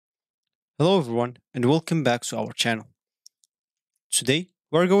Hello everyone and welcome back to our channel. Today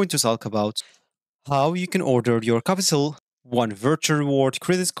we're going to talk about how you can order your Capital One Virtual Reward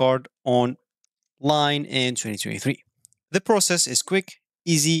credit card online in 2023. The process is quick,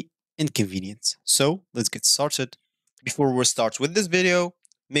 easy, and convenient. So let's get started. Before we start with this video,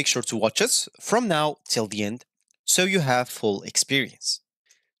 make sure to watch us from now till the end so you have full experience.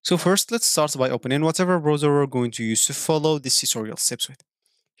 So first, let's start by opening whatever browser we're going to use to follow this tutorial steps with.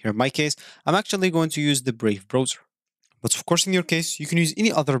 Here in my case, I'm actually going to use the Brave browser. But of course, in your case, you can use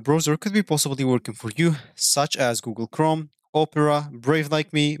any other browser could be possibly working for you, such as Google Chrome, Opera, Brave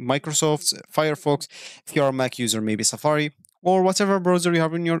like me, Microsoft, Firefox, if you are a Mac user, maybe Safari, or whatever browser you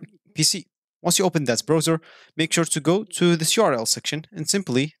have in your PC. Once you open that browser, make sure to go to this URL section and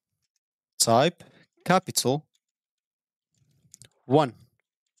simply type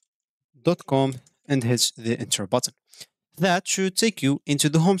capital1.com and hit the enter button. That should take you into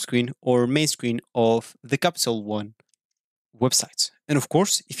the home screen or main screen of the Capital One website. And of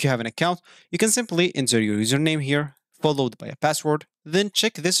course, if you have an account, you can simply enter your username here, followed by a password. Then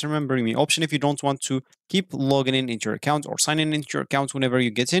check this remembering me option if you don't want to keep logging in into your account or signing into your account whenever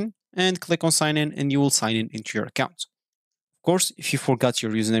you get in, and click on sign in and you will sign in into your account. Of course, if you forgot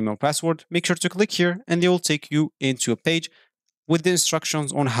your username or password, make sure to click here and they will take you into a page with the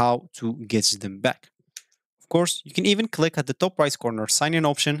instructions on how to get them back. Of course, you can even click at the top right corner sign in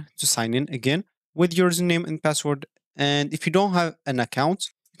option to sign in again with your username and password. And if you don't have an account,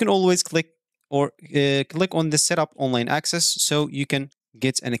 you can always click on the setup online access so you can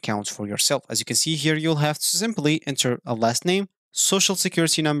get an account for yourself. As you can see here, you'll have to simply enter a last name, social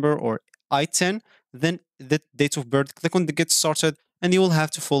security number or I-10, then the date of birth, click on the get started, and you will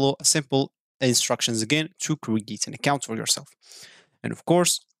have to follow a simple instructions again to create an account for yourself. And of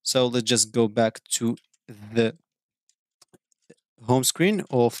course, so let's just go back to the home screen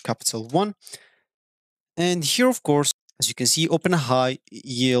of Capital One. And here, of course, as you can see, open a high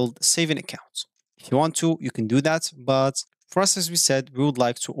yield saving account. If you want to, you can do that. But for us, as we said, we would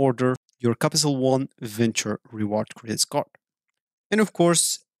like to order your Capital One Venture Reward Credit Card. And of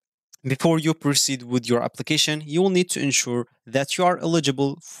course, before you proceed with your application, you will need to ensure that you are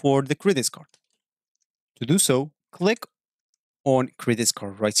eligible for the credit card. To do so, click on credit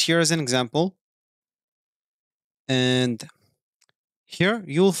card right here as an example. And here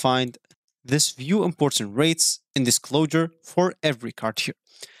you will find this view important rates and disclosure for every card here.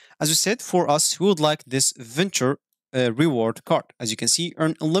 As we said, for us, we would like this venture reward card. As you can see,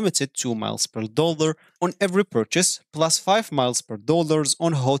 earn unlimited 2 miles per dollar on every purchase, plus 5 miles per dollars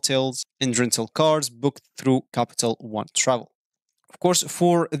on hotels and rental cars booked through Capital One Travel. Of course,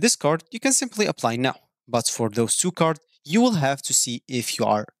 for this card, you can simply apply now. But for those two cards, you will have to see if you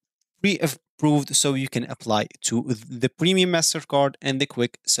are pre-approved so you can apply to the Premium MasterCard and the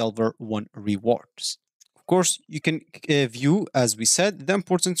Quick Silver One rewards. Of course, you can view, as we said, the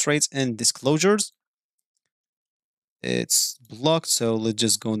important rates and disclosures. It's blocked, so let's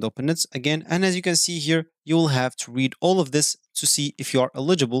just go and open it again. And as you can see here, you will have to read all of this to see if you are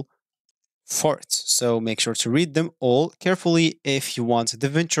eligible for it. So make sure to read them all carefully if you want the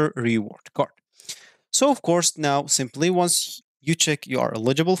Venture Reward card. So of course, now simply once you check you are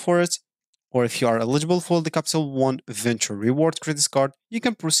eligible for it, or if you are eligible for the Capital One Venture Reward credit card, you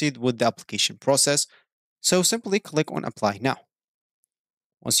can proceed with the application process. So simply click on apply now.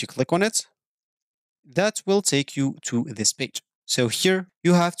 Once you click on it, that will take you to this page. So here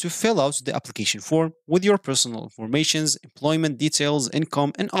you have to fill out the application form with your personal informations, employment details,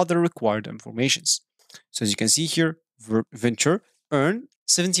 income, and other required informations. So as you can see here, Venture earn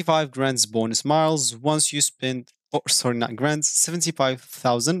 75 grants bonus miles once you spend, oh, sorry, not grants,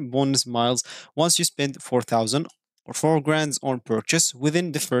 75,000 bonus miles once you spend 4,000 or 4 grants on purchase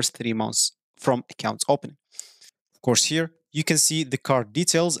within the first 3 months from account opening. Of course, here you can see the card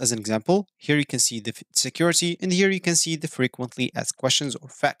details as an example. Here you can see the security, and here you can see the frequently asked questions or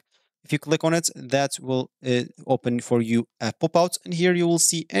fact. If you click on it, that will open for you a pop-out, and here you will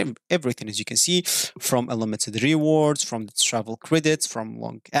see everything, as you can see, from unlimited rewards, from the travel credits, from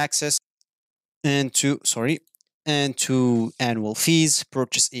long access, and to annual fees,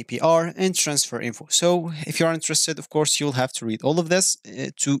 purchase APR, and transfer info. So if you are interested, of course, you'll have to read all of this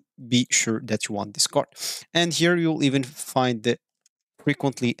to be sure that you want this card. And here you'll even find the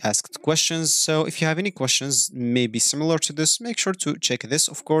frequently asked questions. So if you have any questions maybe similar to this, make sure to check this,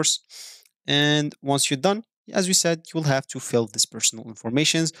 of course. And once you're done, as we said, you'll have to fill this personal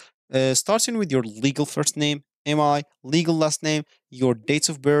information, starting with your legal first name, MI, legal last name, your date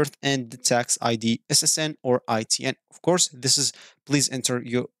of birth, and the tax ID, SSN or ITN. Of course, this is, please enter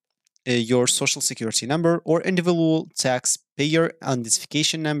your social security number or individual taxpayer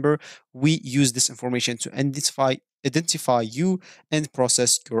identification number. We use this information to identify you and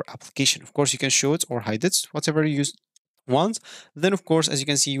process your application. Of course, you can show it or hide it, whatever you want. Then, of course, as you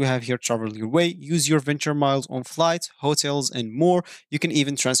can see, you have here travel your way, use your venture miles on flights, hotels, and more. You can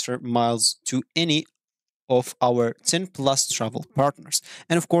even transfer miles to any of our 10 plus travel partners.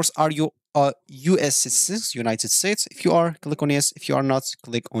 And of course, are you US citizens, United States? If you are, click on yes. If you are not,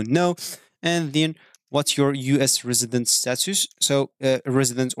 click on no. And then what's your US resident status? So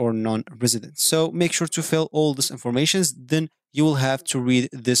resident or non-resident. So make sure to fill all this information. Then you will have to read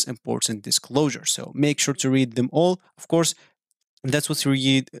this important disclosure. So make sure to read them all. Of course, that's what you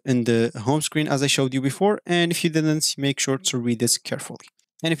read in the home screen as I showed you before. And if you didn't, make sure to read this carefully.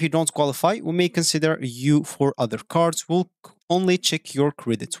 And if you don't qualify, we may consider you for other cards. We'll only check your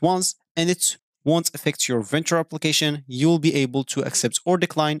credit once, and it won't affect your venture application. You'll be able to accept or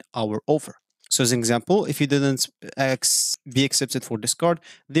decline our offer. So as an example, if you didn't be accepted for this card,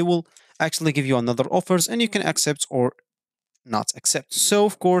 they will actually give you another offers and you can accept or not accept. So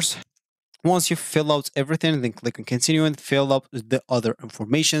of course, once you fill out everything, then click on continue and fill out the other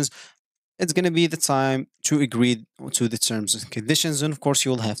informations. It's going to be the time to agree to the terms and conditions. And of course,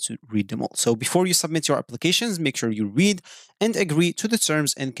 you'll have to read them all. So before you submit your applications, make sure you read and agree to the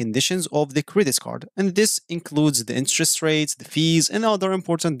terms and conditions of the credit card. And this includes the interest rates, the fees, and other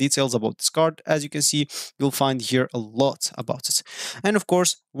important details about this card. As you can see, you'll find here a lot about it. And of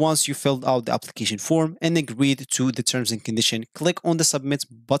course, once you filled out the application form and agreed to the terms and condition, click on the submit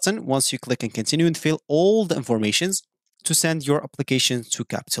button. Once you click and continue and fill all the informations to send your application to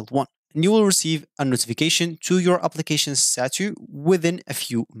Capital One. And you will receive a notification to your application status within a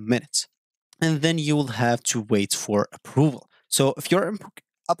few minutes. And then you will have to wait for approval. So if your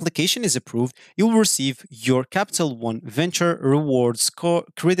application is approved, you will receive your Capital One Venture Rewards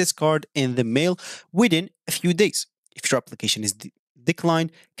credit card in the mail within a few days. If your application is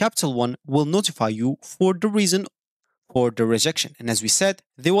declined, Capital One will notify you for the reason for the rejection. And as we said,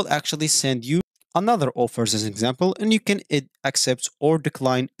 they will actually send you another offers as an example, and you can accept or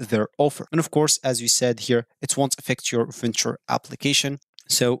decline their offer. And of course, as we said here, it won't affect your venture application.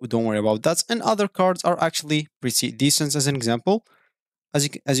 So don't worry about that. And other cards are actually pretty decent as an example. As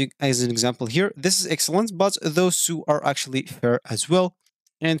an example here, this is excellent, but those two are actually fair as well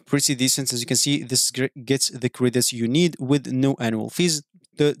and pretty decent. As you can see, this gets the credits you need with no annual fees.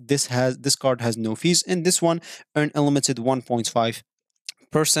 This card has no fees, and this one earn unlimited 1.5%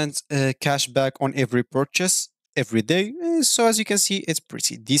 cash back on every purchase every day. So as you can see, it's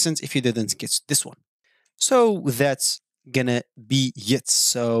pretty decent if you didn't get this one. So that's gonna be it.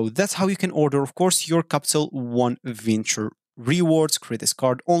 So that's how you can order, of course, your Capital One Venture Rewards credit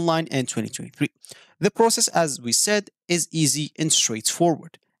card online in 2023. The process, as we said, is easy and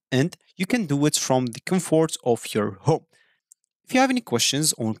straightforward, and you can do it from the comfort of your home. If you have any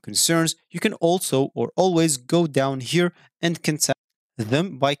questions or concerns, you can also or always go down here and contact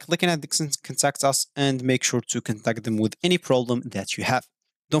them by clicking at the contact us and make sure to contact them with any problem that you have.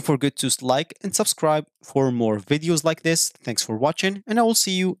 Don't forget to like and subscribe for more videos like this. Thanks for watching, and I will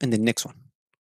see you in the next one.